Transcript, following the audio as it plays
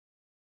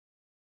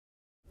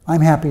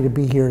I'm happy to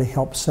be here to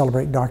help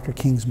celebrate Dr.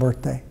 King's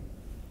birthday.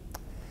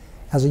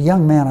 As a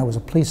young man, I was a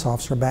police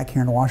officer back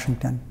here in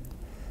Washington.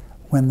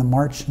 When the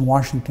march in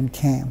Washington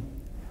came,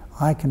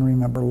 I can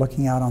remember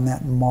looking out on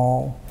that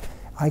mall.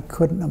 I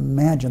couldn't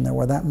imagine there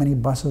were that many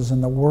buses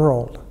in the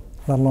world,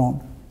 let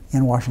alone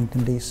in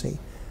Washington, D.C.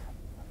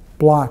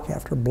 Block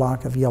after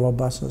block of yellow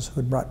buses who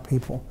had brought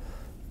people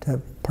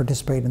to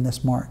participate in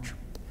this march.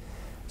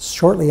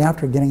 Shortly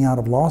after getting out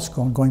of law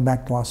school and going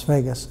back to Las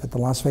Vegas, at the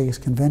Las Vegas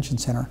Convention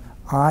Center,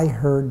 I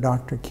heard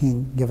Dr.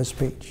 King give a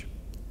speech.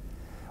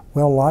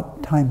 Well, a lot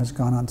of time has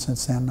gone on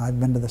since then. I've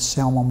been to the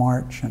Selma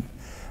March and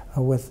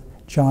with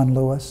John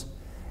Lewis,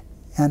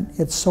 and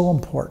it's so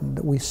important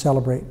that we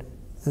celebrate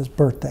this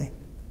birthday,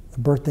 the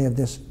birthday of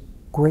this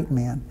great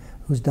man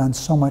who's done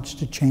so much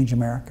to change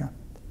America.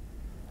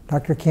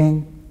 Dr.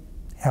 King,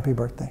 happy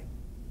birthday.